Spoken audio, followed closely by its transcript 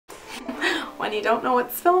when you don't know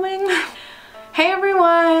what's filming. Hey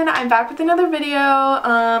everyone, I'm back with another video.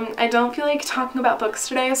 I don't feel like talking about books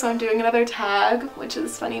today, so I'm doing another tag, which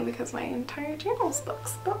is funny because my entire channel is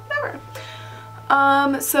books, but whatever.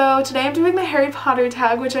 So today I'm doing the Harry Potter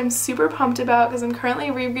tag, which I'm super pumped about because I'm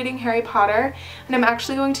currently rereading Harry Potter, and I'm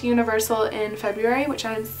actually going to Universal in February, which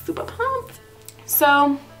I'm super pumped.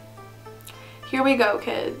 So here we go,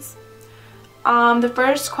 kids. The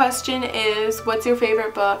first question is, what's your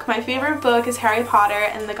favorite book? My favorite book is Harry Potter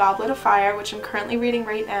and the Goblet of Fire, which I'm currently reading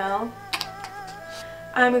right now.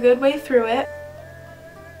 I'm a good way through it.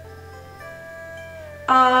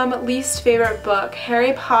 Least favorite book,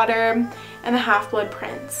 Harry Potter and the Half-Blood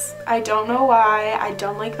Prince. I don't know why. I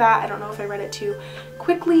don't like that. I don't know if I read it too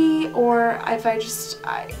quickly or if I just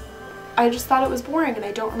thought it was boring and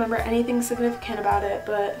I don't remember anything significant about it,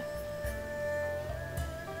 but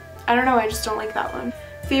I don't know, I just don't like that one.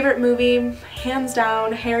 Favorite movie, hands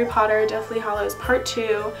down, Harry Potter, Deathly Hallows Part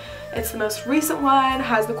 2. It's the most recent one,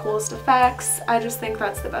 has the coolest effects. I just think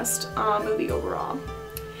that's the best movie overall.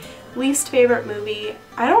 Least favorite movie,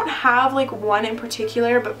 I don't have like one in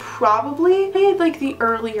particular, but probably like the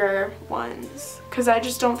earlier ones, because I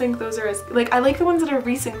just don't think those are as, like, I like the ones that are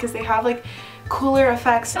recent because they have like cooler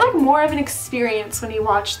effects. I like more of an experience when you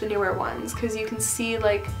watch the newer ones because you can see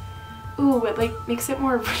like, ooh, it like makes it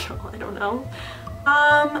more real. I don't know.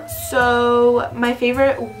 So my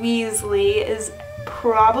favorite Weasley is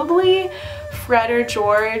probably Fred or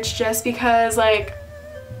George, just because like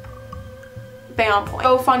they on point.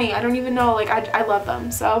 So funny. I don't even know, like I love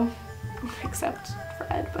them, so except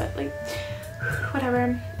Fred, but like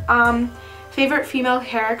whatever. Favorite female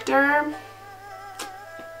character,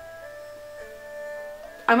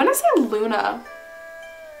 I'm gonna say Luna.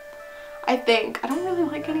 I think. I don't really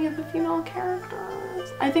like any of the female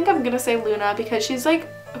characters. I think I'm gonna say Luna because she's like,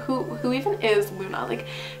 who even is Luna? Like,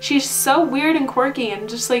 she's so weird and quirky and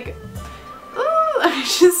just like, ooh,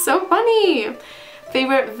 she's so funny.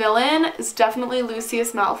 Favorite villain is definitely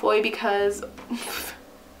Lucius Malfoy because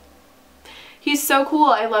he's so cool.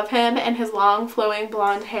 I love him and his long flowing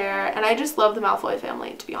blonde hair, and I just love the Malfoy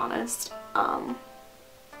family, to be honest. Fun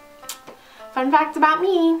facts about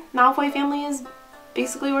me, Malfoy family is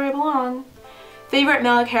basically where I belong. Favorite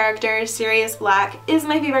male character, Sirius Black is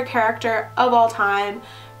my favorite character of all time.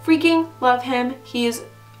 Freaking love him. He's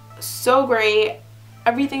so great.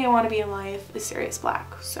 Everything I want to be in life is Sirius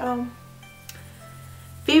Black. So,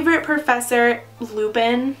 favorite professor,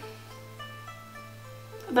 Lupin.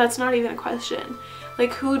 That's not even a question.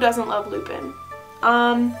 Like, who doesn't love Lupin?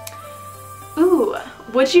 Ooh,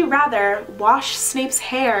 would you rather wash Snape's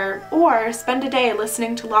hair or spend a day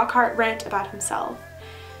listening to Lockhart rant about himself?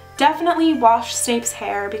 Definitely wash Snape's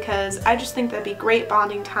hair because I just think that'd be great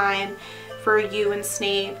bonding time for you and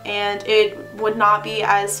Snape, and it would not be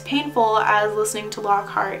as painful as listening to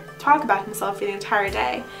Lockhart talk about himself for the entire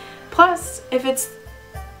day. Plus, if it's,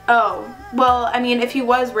 oh, well, I mean, if he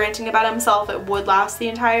was ranting about himself, it would last the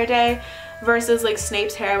entire day, versus like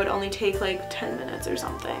Snape's hair would only take like 10 minutes or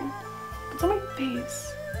something. It's on my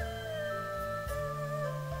face.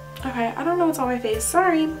 Okay, I don't know what's on my face,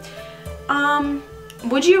 sorry.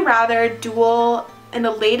 Would you rather duel an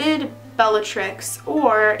elated Bellatrix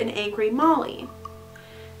or an angry Molly?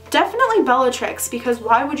 Definitely Bellatrix, because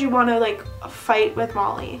why would you want to like fight with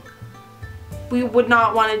Molly? We would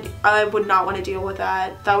not want to, I would not want to deal with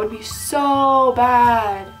that. That would be so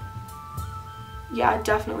bad. Yeah,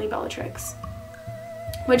 definitely Bellatrix.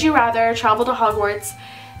 Would you rather travel to Hogwarts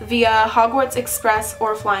via Hogwarts Express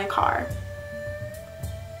or flying car?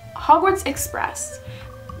 Hogwarts Express.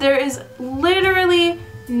 There is literally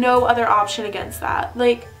no other option against that.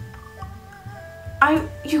 Like,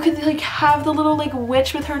 you could like have the little like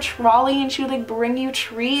witch with her trolley and she would like bring you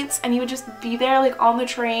treats and you would just be there like on the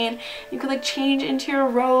train. You could like change into your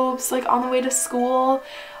robes like on the way to school.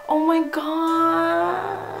 Oh my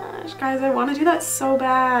gosh, guys, I want to do that so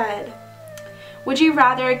bad. Would you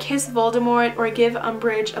rather kiss Voldemort or give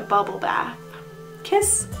Umbridge a bubble bath?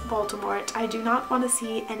 Kiss Voldemort. I do not want to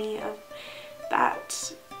see any of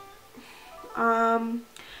that.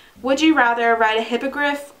 Would you rather ride a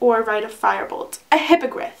hippogriff or ride a firebolt? A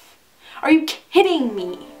hippogriff. Are you kidding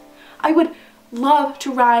me? I would love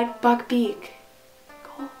to ride Buckbeak.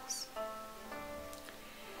 Goals.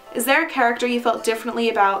 Is there a character you felt differently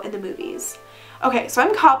about in the movies? Okay, so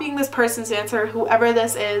I'm copying this person's answer, whoever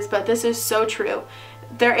this is, but this is so true.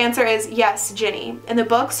 Their answer is yes, Ginny. In the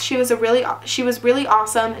books, she was really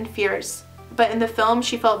awesome and fierce, but in the film,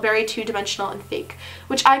 she felt very two-dimensional and fake,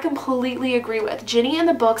 which I completely agree with. Ginny in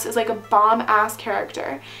the books is like a bomb-ass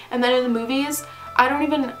character, and then in the movies, I don't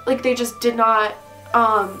even, like, they just did not,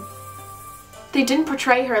 they didn't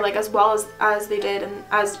portray her like as well as they did and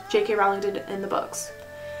as J.K. Rowling did in the books.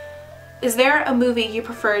 Is there a movie you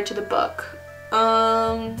preferred to the book?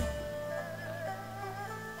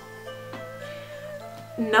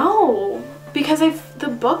 No, because the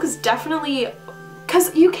book is definitely,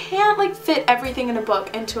 because you can't like fit everything in a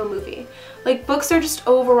book into a movie. Like books are just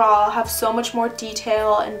overall have so much more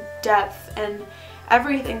detail and depth and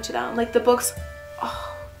everything to them. Like the books,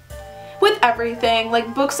 oh, with everything,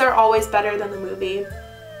 like books are always better than the movie.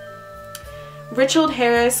 Richard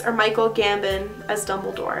Harris or Michael Gambon as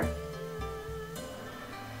Dumbledore?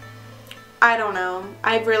 I don't know.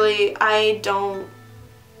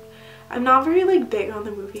 I'm not very like big on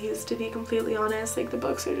the movies, to be completely honest. Like the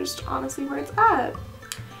books are just honestly where it's at.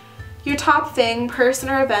 Your top thing, person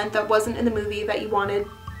or event that wasn't in the movie that you wanted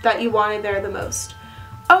there the most.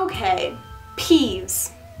 Okay,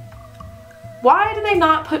 Peeves. Why did they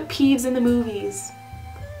not put Peeves in the movies?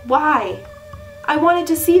 Why? I wanted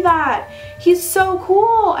to see that. He's so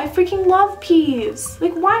cool. I freaking love Peeves.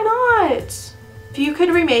 Like why not? If you could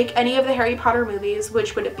remake any of the Harry Potter movies,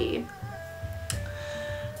 which would it be?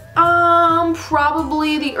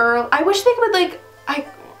 Probably the I wish they would like,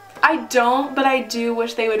 I don't, but I do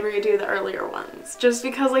wish they would redo the earlier ones. Just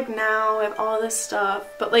because like now with all this stuff,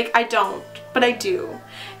 but like I don't, but I do.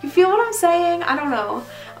 You feel what I'm saying? I don't know.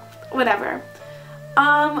 Whatever.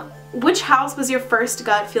 Which house was your first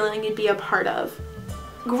gut feeling you'd be a part of?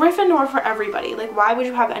 Gryffindor for everybody. Like why would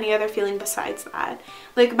you have any other feeling besides that?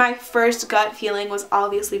 Like my first gut feeling was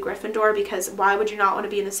obviously Gryffindor, because why would you not want to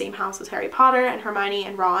be in the same house as Harry Potter and Hermione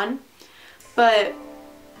and Ron? But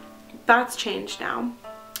that's changed now.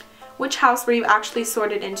 Which house were you actually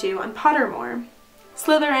sorted into on Pottermore?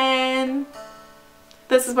 Slytherin.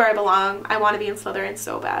 This is where I belong. I want to be in Slytherin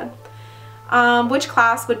so bad. Which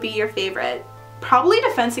class would be your favorite? Probably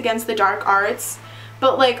Defense Against the Dark Arts,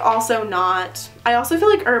 but like also not. I also feel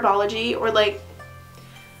like Herbology or like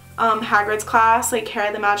Hagrid's class, like Care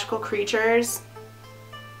of the Magical Creatures.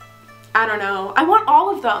 I don't know. I want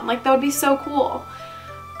all of them. Like that would be so cool.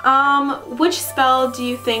 Which spell do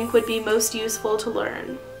you think would be most useful to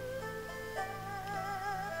learn?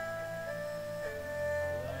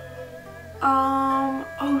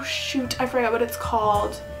 Oh shoot, I forgot what it's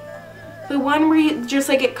called. The one where you just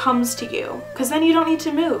like it comes to you, because then you don't need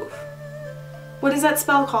to move. What is that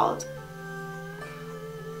spell called?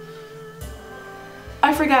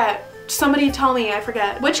 I forget. Somebody tell me, I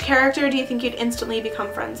forget. Which character do you think you'd instantly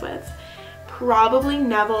become friends with? Probably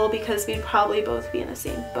Neville, because we'd probably both be in the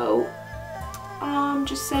same boat.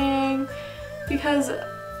 Just saying, because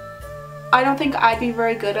I don't think I'd be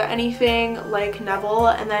very good at anything like Neville,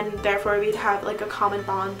 and then therefore we'd have like a common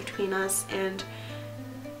bond between us and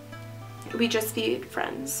we'd just be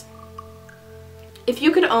friends. If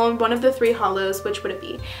you could own one of the 3 hollows, which would it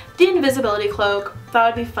be? The invisibility cloak. That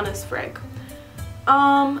would be fun as frig.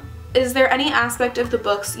 Is there any aspect of the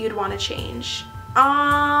books you'd want to change?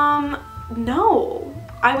 No.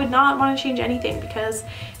 I would not want to change anything, because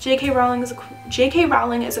J.K. Rowling is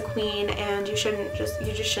a queen, and you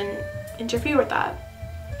just shouldn't interfere with that.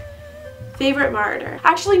 Favorite martyr?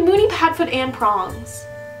 Actually, Moony, Padfoot, and Prongs.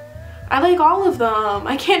 I like all of them.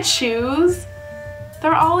 I can't choose.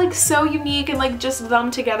 They're all like so unique, and like just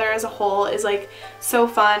them together as a whole is like so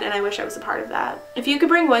fun, and I wish I was a part of that. If you could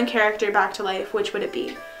bring one character back to life, which would it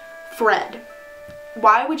be? Fred.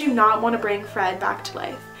 Why would you not want to bring Fred back to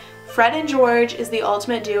life? Fred and George is the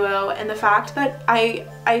ultimate duo, and the fact that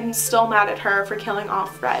I'm still mad at her for killing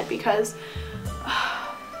off Fred, because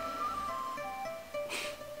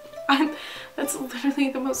that's literally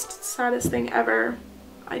the most saddest thing ever.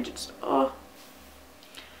 I just, oh.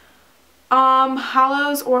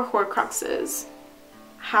 Hallows or Horcruxes?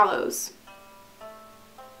 Hallows.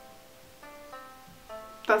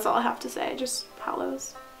 That's all I have to say, just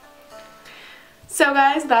Hallows. So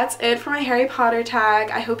guys, that's it for my Harry Potter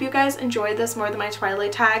tag. I hope you guys enjoyed this more than my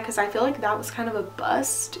Twilight tag, because I feel like that was kind of a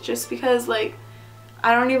bust, just because like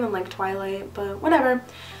I don't even like Twilight, but whatever.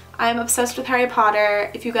 I'm obsessed with Harry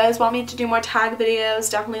Potter. If you guys want me to do more tag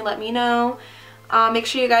videos, definitely let me know. Make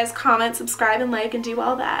sure you guys comment, subscribe, and like, and do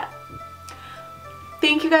all that.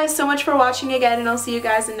 Thank you guys so much for watching again, and I'll see you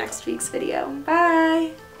guys in next week's video.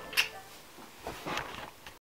 Bye!